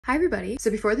Hi everybody. So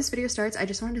before this video starts, I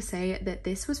just wanted to say that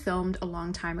this was filmed a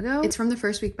long time ago. It's from the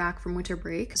first week back from winter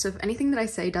break. So if anything that I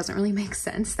say doesn't really make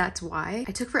sense, that's why.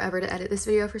 I took forever to edit this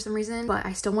video for some reason, but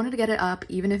I still wanted to get it up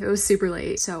even if it was super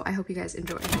late. So I hope you guys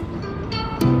enjoy.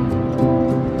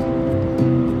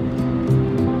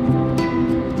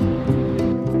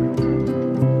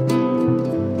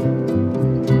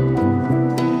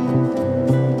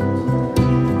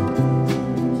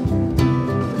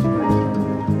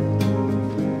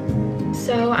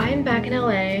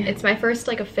 It's my first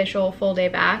like official full day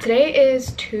back. Today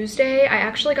is Tuesday. I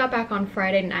actually got back on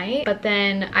Friday night, but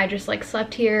then I just like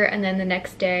slept here, and then the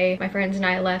next day my friends and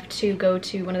I left to go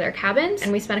to one of their cabins,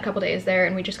 and we spent a couple days there,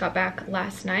 and we just got back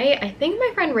last night. I think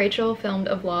my friend Rachel filmed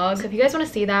a vlog, so if you guys want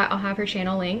to see that, I'll have her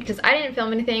channel linked, because I didn't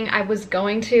film anything. I was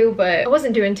going to, but I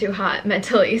wasn't doing too hot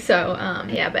mentally, so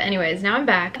yeah. But anyways, now I'm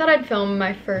back. I thought I'd film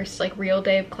my first like real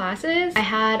day of classes. I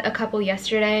had a couple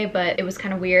yesterday, but it was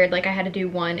kind of weird. Like I had to do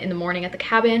one in the morning at the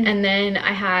cabin, and then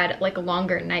I had like a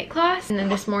longer night class, and then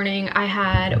this morning I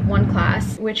had one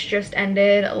class which just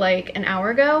ended like an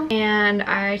hour ago, and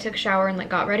I took a shower and like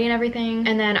got ready and everything,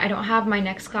 and then I don't have my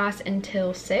next class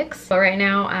until 6, but right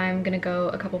now I'm gonna go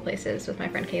a couple places with my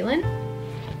friend Kaylin.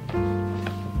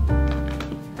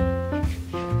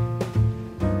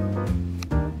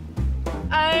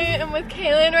 I'm with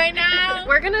Kaylin right now.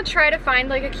 We're gonna try to find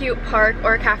like a cute park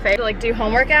or a cafe to like do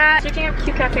homework at. Searching up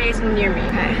cute cafes near me.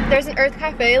 Okay. There's an Earth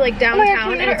Cafe like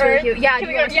downtown, and it's really cute. Yeah, I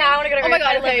wanna go to Earth. Oh my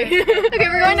god, okay. Okay,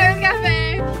 we're going to Earth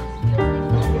Cafe.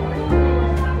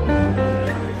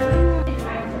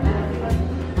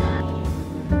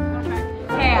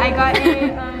 Okay, I got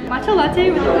a matcha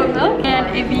latte with oat milk and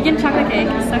a vegan chocolate cake.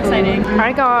 It's so exciting.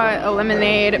 I got a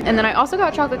lemonade, and then I also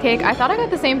got chocolate cake. I thought I got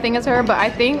the same thing as her, but I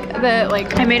think that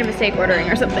like I made a mistake ordering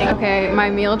or something. Okay, my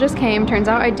meal just came. Turns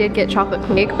out I did get chocolate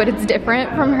cake, but it's different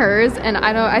from hers, and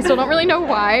I still don't really know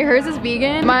why. Hers is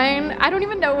vegan. Mine, I don't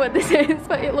even know what this is,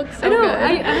 but it looks so good.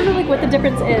 I don't know like what the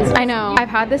difference is. I know. I've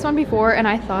had this one before, and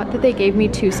I thought that they gave me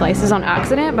 2 slices on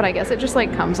accident, but I guess it just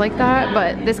like comes like that.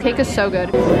 But this cake is so good.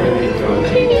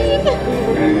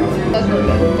 That's really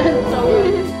good. That's so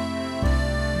good.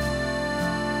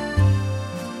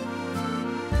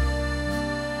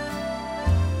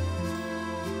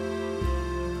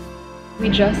 We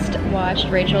just watched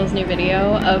Rachel's new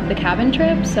video of the cabin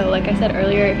trip, so like I said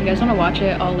earlier, if you guys want to watch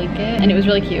it, I'll link it, and it was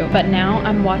really cute. But now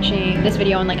I'm watching this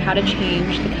video on like how to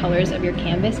change the colors of your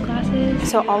canvas classes.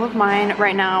 So all of mine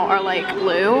right now are like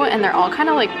blue, and they're all kind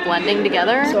of like blending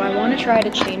together. So I want to try to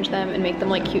change them and make them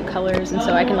like cute colors, and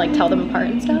so I can like tell them apart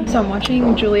and stuff. So I'm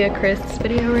watching Julia Christ's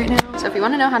video right now. So if you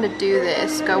want to know how to do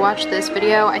this, go watch this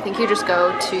video. I think you just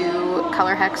go to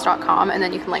colorhex.com, and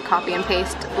then you can like copy and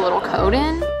paste the little code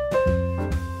in.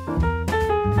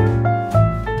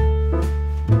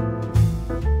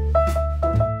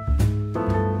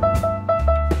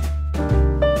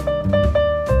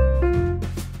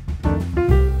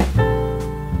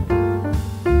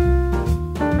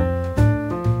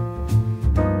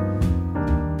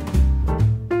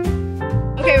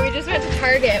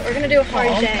 We're gonna do a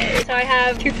hard day. So I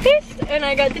have toothpaste, and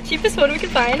I got the cheapest one we could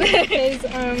find because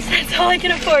that's all I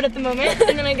can afford at the moment.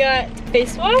 And then I got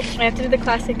face wash. I have to do the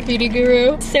classic Beauty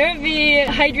Guru CeraVe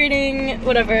hydrating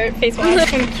whatever face wash.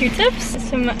 Some Q-tips,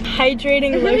 some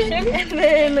hydrating lotion, and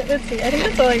then let's see. I think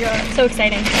that's all I got. So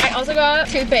exciting. I also got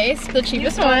toothpaste, the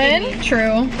cheapest one.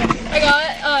 True. I got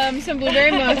some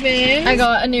blueberry muffins. I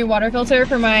got a new water filter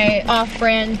for my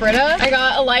off-brand Brita. I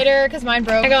got a lighter because mine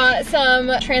broke. I got some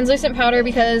translucent powder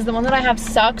because the one that I have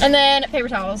sucks. And then paper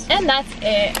towels. And that's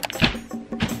it.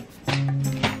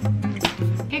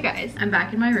 Hey guys, I'm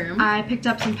back in my room. I picked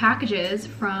up some packages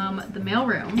from the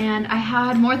mailroom, and I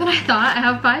had more than I thought. I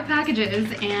have 5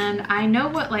 packages, and I know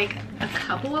what like a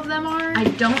couple of them are. I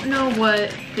don't know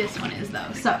what this one is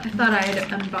though, so I thought I'd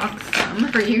unbox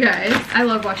them for you guys. I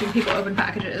love watching people open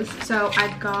packages. So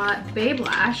I got Babe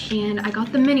Lash, and I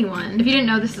got the mini one. If you didn't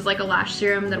know, this is like a lash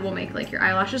serum that will make like your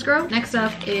eyelashes grow. Next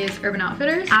up is Urban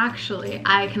Outfitters. Actually,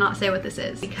 I cannot say what this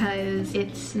is because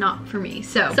it's not for me.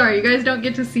 So sorry, you guys don't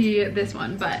get to see this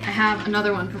one, but I have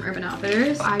another one from Urban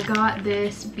Outfitters. I got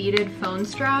this beaded phone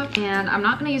strap, and I'm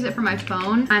not gonna use it for my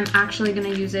phone. I'm actually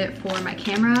gonna use it for my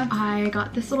camera. I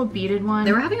got this little beaded one.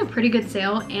 They were having a pretty good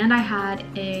sale, and I had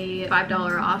a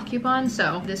 $5 off coupon,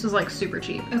 so this was like super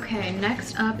cheap. Okay,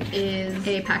 next up is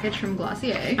a package from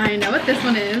Glossier. I know what this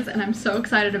one is, and I'm so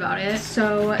excited about it.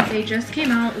 So they just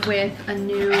came out with a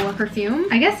new perfume.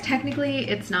 I guess technically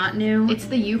it's not new. It's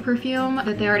the You perfume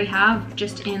that they already have,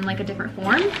 just in like a different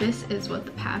form. This is what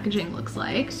the packaging looks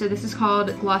like. So this is called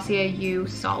Glossier You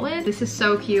Solid. This is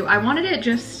so cute. I wanted it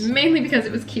just mainly because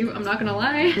it was cute, I'm not gonna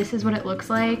lie. This is what it looks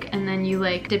like, and then you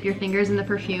like dip your fingers in the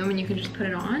perfume and you can just put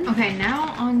it on. Okay,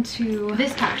 now onto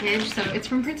this package. So it's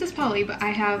from Princess Polly, but I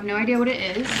have no idea what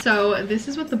it is. So this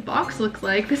is what the box looks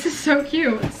like. This is so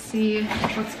cute. Let's see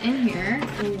what's in here.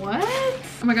 What?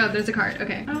 Oh my god, there's a card.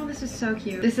 Okay. Oh, this is so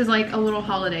cute. This is like a little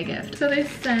holiday gift. So they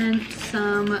sent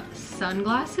some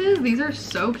sunglasses. These are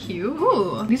so cute.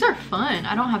 Ooh, these are fun.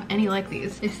 I don't have any like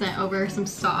these. They sent over some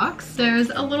socks.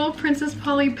 There's a little Princess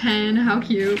Polly pen. How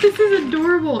cute. This is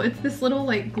adorable. It's this little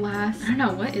like glass, I don't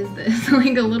know, what is this?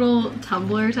 Like a little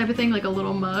tumbler type of thing, like a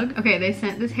little mug. Okay, they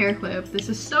sent this hair clip. This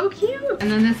is so cute. And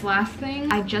then this last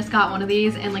thing, I just got one of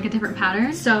these in like a different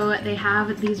pattern. So they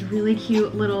have these really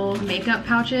cute little makeup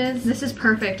pouches. This is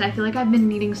perfect. I feel like I've been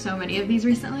needing so many of these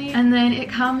recently. And then it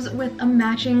comes with a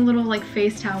matching little like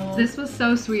face towel. This was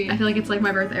so sweet. I feel like it's like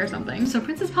my birthday or something. So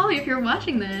Princess Polly, if you're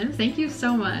watching this, thank you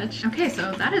so much. Okay,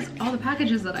 so that is all the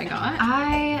packages that I got.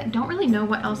 I don't really know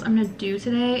what else I'm gonna do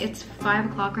today. It's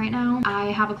 5 o'clock right now. I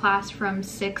have a class from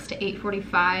 6 to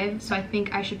 8:45, so I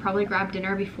think I should probably grab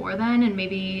dinner before then and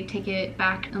maybe take it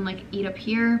back and like eat up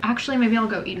here. Actually, maybe I'll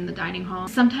go eat in the dining hall.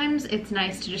 Sometimes it's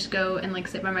nice to just go and like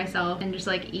sit by myself and just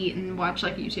like eat and watch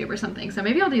like YouTube or something. So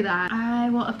maybe I'll do that. I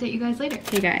will update you guys later.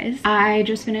 Hey guys, I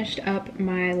just finished up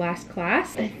my last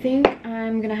class. I think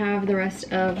I'm gonna have the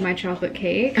rest of my chocolate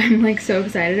cake. I'm like so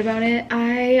excited about it.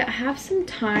 I have some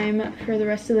time for the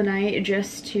rest of the night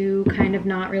just to kind of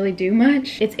not really do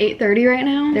much. It's 8:30 right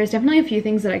now. There's definitely a few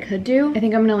things that I could do. I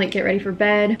think I'm gonna like get ready for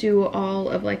bed, do all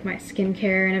of like my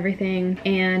skincare and everything,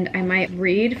 and I might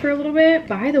read for a little bit.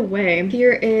 By the way,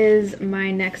 here is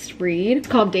my next read. It's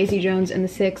called Daisy Jones and the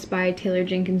Six by Taylor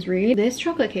Jenkins Reid. This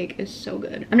chocolate cake is so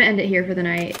good. I'm gonna end it here for the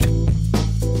night.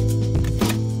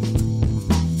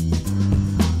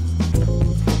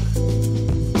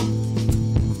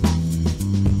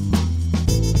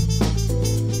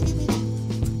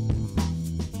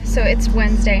 So it's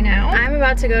Wednesday now. I'm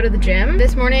about to go to the gym.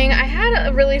 This morning I had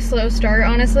a really slow start,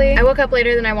 honestly. I woke up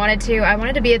later than I wanted to. I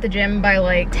wanted to be at the gym by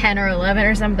like 10 or 11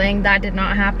 or something. That did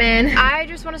not happen. I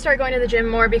just want to start going to the gym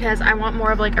more because I want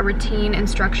more of like a routine and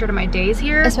structure to my days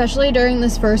here, especially during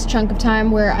this first chunk of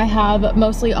time where I have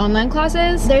mostly online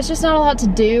classes. There's just not a lot to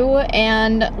do,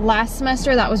 and last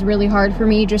semester that was really hard for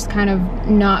me, just kind of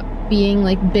not being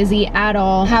like busy at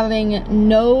all, having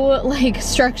no like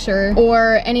structure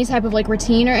or any type of like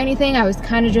routine or anything. I was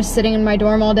kind of just sitting in my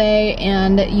dorm all day,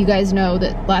 and you guys know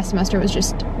that last semester was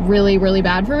just really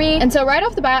bad for me. And so right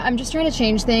off the bat, I'm just trying to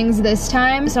change things this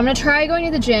time. So I'm gonna try going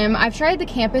to the gym. I've tried the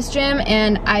campus gym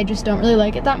and I just don't really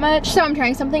like it that much. So I'm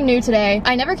trying something new today.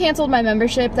 I never canceled my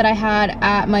membership that I had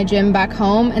at my gym back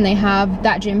home, and they have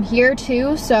that gym here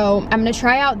too. So I'm gonna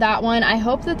try out that one. I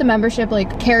hope that the membership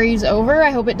like carries over.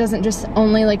 I hope it doesn't just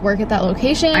only like work at that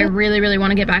location. I really want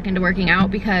to get back into working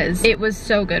out because it was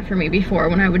so good for me before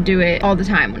when I would do it all the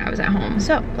time when I was at home.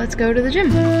 So let's go to the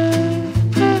gym.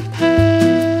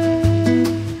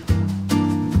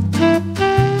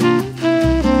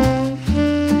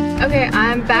 Okay,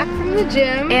 I'm back from the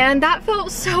gym and that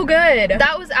felt so good.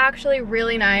 That was actually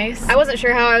really nice. I wasn't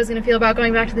sure how I was gonna feel about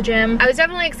going back to the gym. I was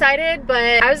definitely excited,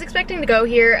 but I was expecting to go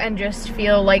here and just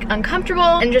feel like uncomfortable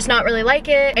and just not really like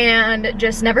it and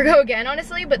just never go again,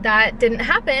 honestly, but that didn't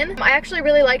happen. I actually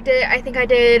really liked it. I think I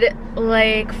did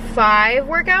like 5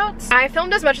 workouts. I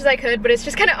filmed as much as I could, but it's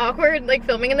just kind of awkward like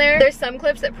filming in there. There's some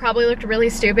clips that probably looked really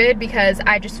stupid because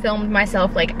I just filmed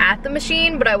myself like at the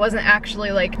machine, but I wasn't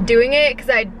actually like doing it because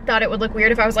I thought it would look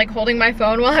weird if I was like holding my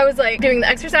phone while I was like doing the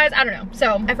exercise. I don't know.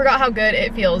 So I forgot how good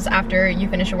it feels after you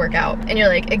finish a workout and you're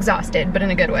like exhausted, but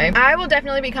in a good way. I will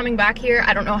definitely be coming back here.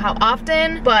 I don't know how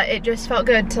often, but it just felt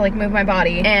good to like move my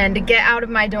body and get out of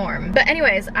my dorm. But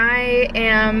anyways, I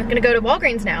am gonna go to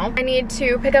Walgreens now. I need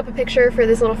to pick up a picture for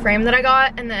this little frame that I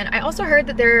got, and then I also heard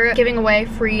that they're giving away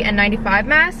free N95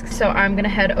 masks, so I'm gonna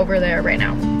head over there right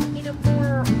now. Need a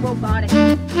more robotic.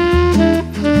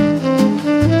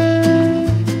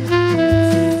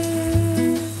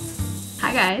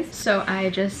 Hi guys, so I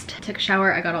just took a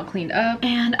shower, I got all cleaned up,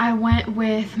 and I went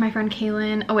with my friend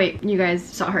Kaylin. Oh wait, you guys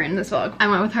saw her in this vlog. I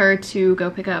went with her to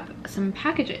go pick up some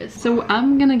packages. So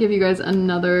I'm gonna give you guys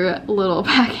another little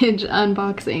package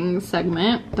unboxing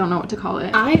segment. Don't know what to call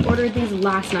it. I ordered these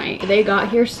last night. They got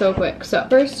here so quick. So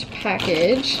first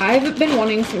package, I've been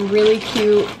wanting some really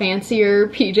cute, fancier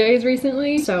PJs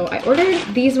recently. So I ordered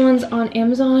these ones on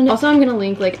Amazon. Also, I'm gonna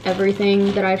link like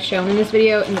everything that I've shown in this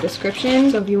video in the description.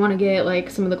 So if you wanna get like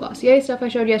some of the Glossier stuff I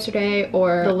showed yesterday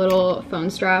or the little phone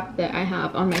strap that I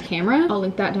have on my camera. I'll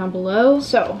link that down below.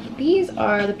 So these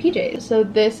are the PJs. So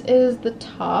this is the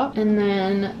top and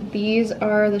then these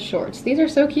are the shorts. These are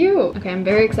so cute. Okay, I'm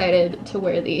very excited to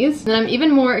wear these. And I'm even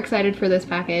more excited for this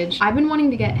package. I've been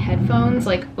wanting to get headphones,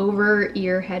 like over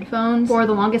ear headphones for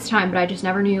the longest time, but I just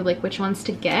never knew like which ones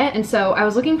to get. And so I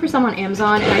was looking for some on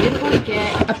Amazon and I didn't want to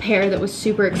get a pair that was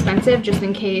super expensive just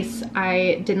in case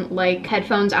I didn't like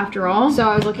headphones after all. So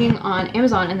I was looking on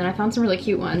Amazon and then I found some really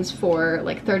cute ones for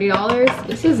like $30.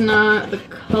 This is not the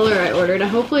color I ordered.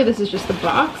 Hopefully this is just the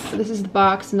box. This is the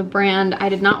box and the brand. I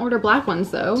did not order black ones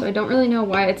though, so I don't really know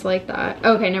why it's like that.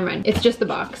 Okay, never mind. It's just the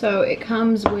box. So it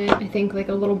comes with, I think, like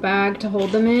a little bag to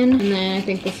hold them in. And then I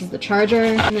think this is the charger.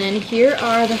 And then here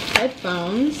are the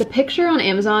headphones. The picture on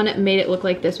Amazon made it look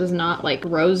like this was not like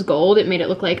rose gold. It made it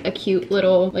look like a cute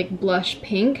little like blush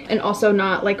pink and also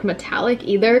not like metallic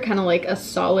either, kind of like a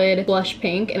solid blush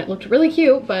pink, and it looked really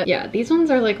cute. But yeah, these ones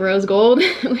are like rose gold,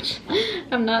 which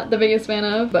I'm not the biggest fan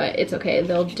of, but it's okay,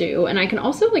 they'll do. And I can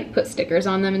also like put stickers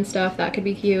on them and stuff. That could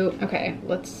be cute. Okay,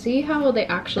 let's see how they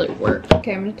actually work.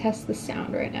 Okay, I'm gonna test the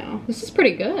sound right now. This is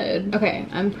pretty good. Okay,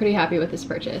 I'm pretty happy with this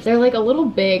purchase. They're like a little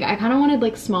big. I kind of wanted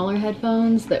like smaller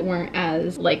headphones that weren't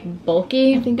as like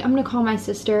bulky. I think I'm gonna call my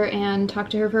sister and talk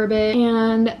to her for a bit,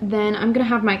 and then I'm gonna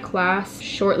have my class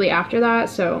shortly after that,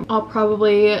 so I'll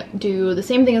probably do the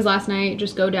same thing as last night,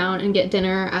 just go down and get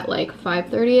dinner at like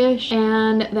 5:30ish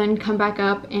and then come back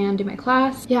up and do my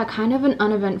class. Yeah, kind of an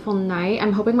uneventful night.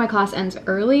 I'm hoping my class ends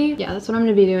early. Yeah, that's what I'm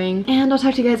gonna be doing, and I'll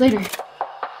talk to you guys later.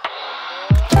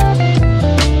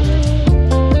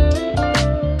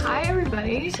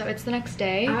 So it's the next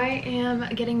day. I am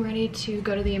getting ready to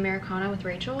go to the Americana with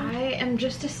Rachel. I am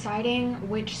just deciding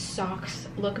which socks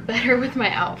look better with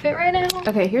my outfit right now.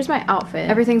 Okay, here's my outfit.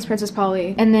 Everything's Princess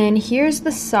Polly. And then here's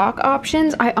the sock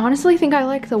options. I honestly think I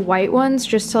like the white ones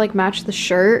just to like match the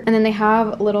shirt. And then they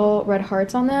have little red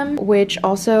hearts on them, which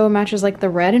also matches like the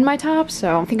red in my top.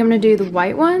 So I think I'm gonna do the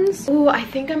white ones. Ooh, I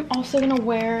think I'm also gonna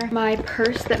wear my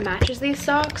purse that matches these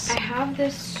socks. I have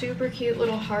this super cute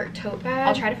little heart tote bag.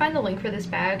 I'll try to find the link for this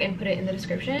bag and put it in the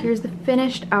description. Here's the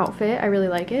finished outfit. I really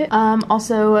like it.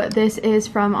 Also, this is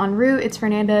from En Route. It's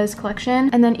Fernanda's collection.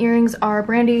 And then earrings are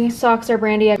Brandy. Socks are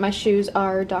Brandy. My shoes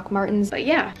are Doc Martens. But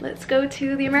yeah, let's go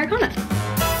to the Americana.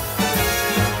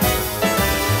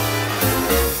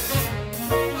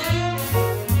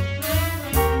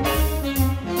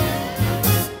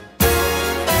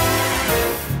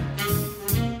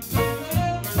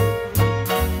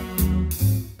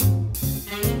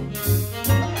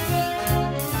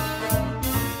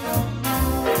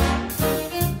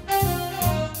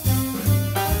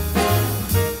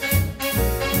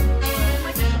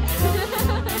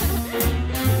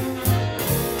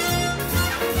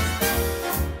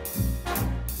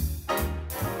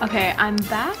 Okay, I'm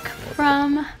back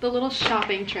from the little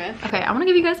shopping trip. Okay, I want to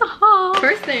give you guys a haul.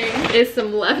 First thing is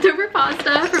some leftover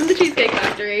pasta from the Cheesecake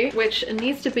Factory, which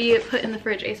needs to be put in the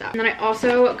fridge ASAP. And then I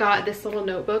also got this little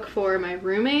notebook for my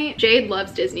roommate. Jade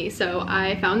loves Disney, so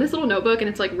I found this little notebook and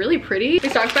it's like really pretty. We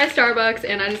stopped by Starbucks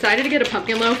and I decided to get a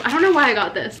pumpkin loaf. I don't know why I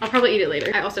got this. I'll probably eat it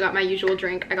later. I also got my usual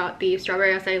drink. I got the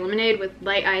strawberry acai lemonade with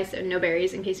light ice and no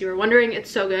berries, in case you were wondering.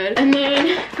 It's so good. And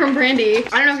then from Brandy,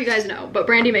 I don't know if you guys know, but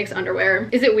Brandy makes underwear.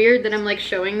 Is it weird that I'm like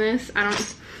showing this?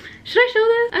 Should I show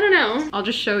this? I don't know. I'll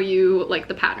just show you like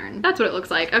the pattern. That's what it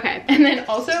looks like. Okay. And then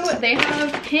also they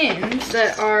have pins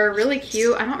that are really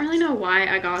cute. I don't really know why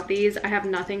I got these. I have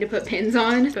nothing to put pins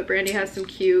on, but Brandy has some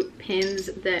cute pins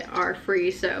that are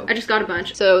free. So I just got a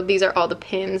bunch. So these are all the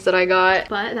pins that I got,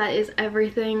 but that is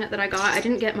everything that I got. I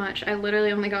didn't get much. I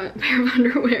literally only got a pair of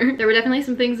underwear. There were definitely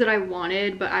some things that I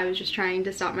wanted, but I was just trying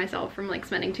to stop myself from like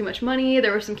spending too much money.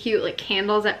 There were some cute like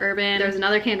candles at Urban. There was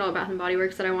another candle at Bath & Body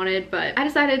Works that I wanted, but I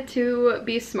decided to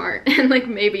be smart and like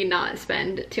maybe not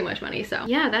spend too much money. So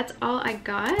yeah, that's all I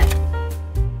got.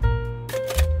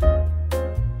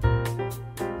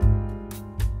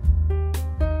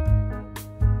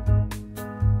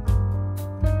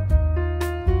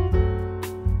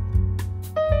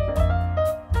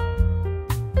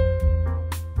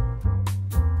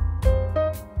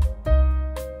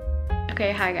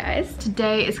 Okay, hi guys.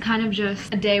 Today is kind of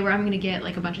just a day where I'm gonna get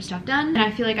like a bunch of stuff done, and I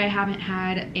feel like I haven't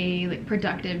had a like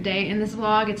productive day in this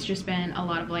vlog. It's just been a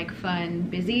lot of like fun,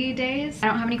 busy days. I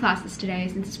don't have any classes today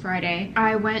since it's Friday.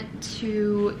 I went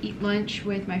to eat lunch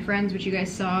with my friends, which you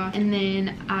guys saw, and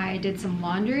then I did some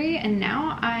laundry, and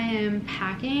now I am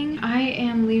packing. I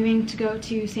am leaving to go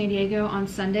to San Diego on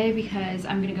Sunday because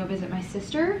I'm gonna go visit my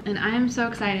sister, and I am so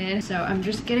excited. So I'm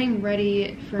just getting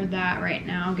ready for that right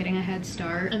now, getting a head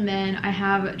start, and then I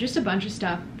have just a bunch of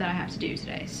stuff that I have to do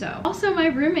today. So also my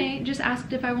roommate just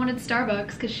asked if I wanted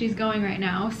Starbucks because she's going right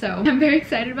now, so I'm very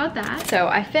excited about that. So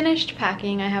I finished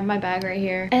packing. I have my bag right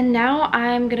here, and now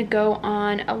I'm gonna go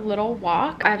on a little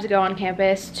walk. I have to go on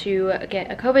campus to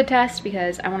get a COVID test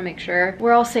because I want to make sure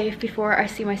we're all safe before I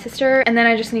see my sister, and then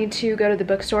I just need to go to the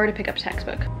bookstore to pick up a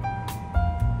textbook.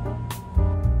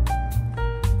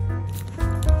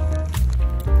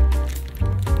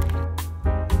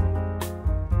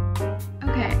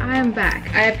 I'm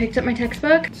back. I picked up my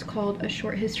textbook. It's called A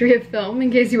Short History of Film,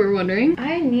 in case you were wondering.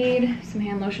 I need some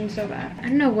hand lotion so bad. I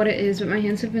don't know what it is, but my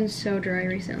hands have been so dry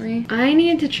recently. I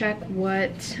need to check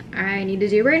what I need to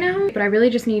do right now, but I really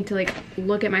just need to like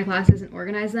look at my classes and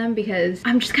organize them because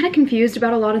I'm just kind of confused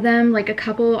about a lot of them. Like a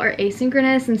couple are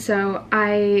asynchronous, and so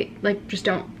I like just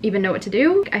don't even know what to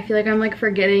do. I feel like I'm like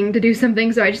forgetting to do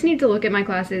something, so I just need to look at my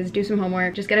classes, do some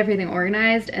homework, just get everything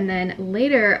organized, and then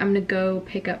later I'm gonna go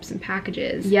pick up some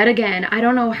packages. Yet again, I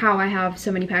don't know how I have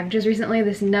so many packages recently.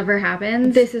 This never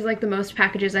happens. This is like the most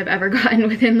packages I've ever gotten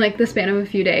within like the span of a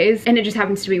few days, and it just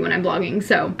happens to be when I'm vlogging.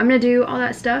 So I'm gonna do all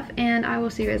that stuff and I will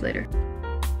see you guys later.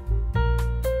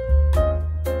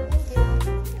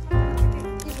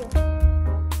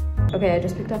 Okay, I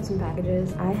just picked up some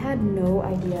packages. I had no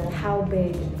idea how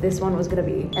big this one was gonna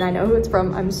be, and I know who it's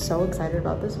from. I'm so excited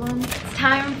about this one. It's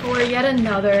time for yet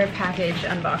another package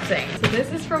unboxing. So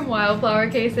this is from Wildflower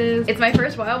Cases. It's my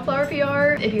first Wildflower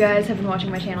PR. If you guys have been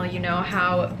watching my channel, you know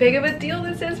how big of a deal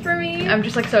this is for me. I'm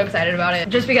just like so excited about it,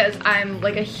 just because I'm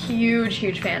like a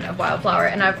huge fan of Wildflower,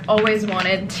 and I've always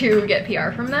wanted to get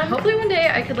PR from them. Hopefully one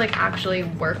day I could like actually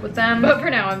work with them, but for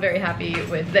now I'm very happy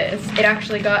with this. It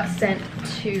actually got sent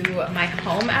to my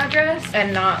home address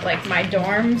and not like my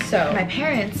dorm, so my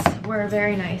parents were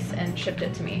very nice and shipped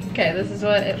it to me. Okay, this is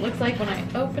what it looks like when I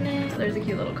open it. There's a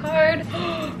cute little card.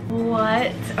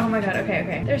 What? Oh my god,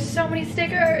 okay. There's so many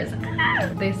stickers.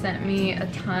 They sent me a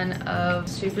ton of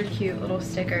super cute little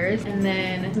stickers, and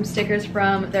then some stickers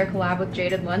from their collab with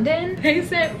Jaded London. They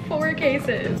sent 4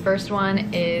 cases. First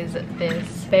one is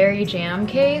this Berry Jam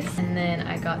case, and then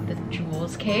I got the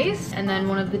Jewels case, and then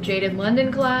one of the Jaded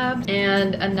London collabs,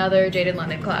 and another Jaded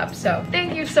London collab. So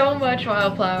thank you so much,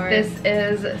 Wildflower. This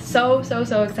is so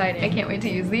exciting. I can't wait to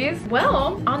use these.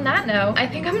 Well, on that note, I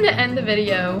think I'm gonna end the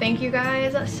video. Thank you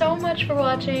guys so much for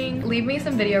watching. Leave me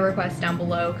some video requests down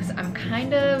below because I'm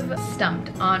kind of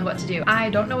stumped on what to do. I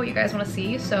don't know what you guys want to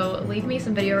see, so leave me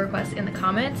some video requests in the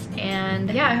comments. And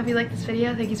yeah, I hope you liked this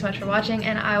video. Thank you so much for watching,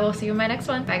 and I will see you in my next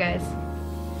one. Bye guys.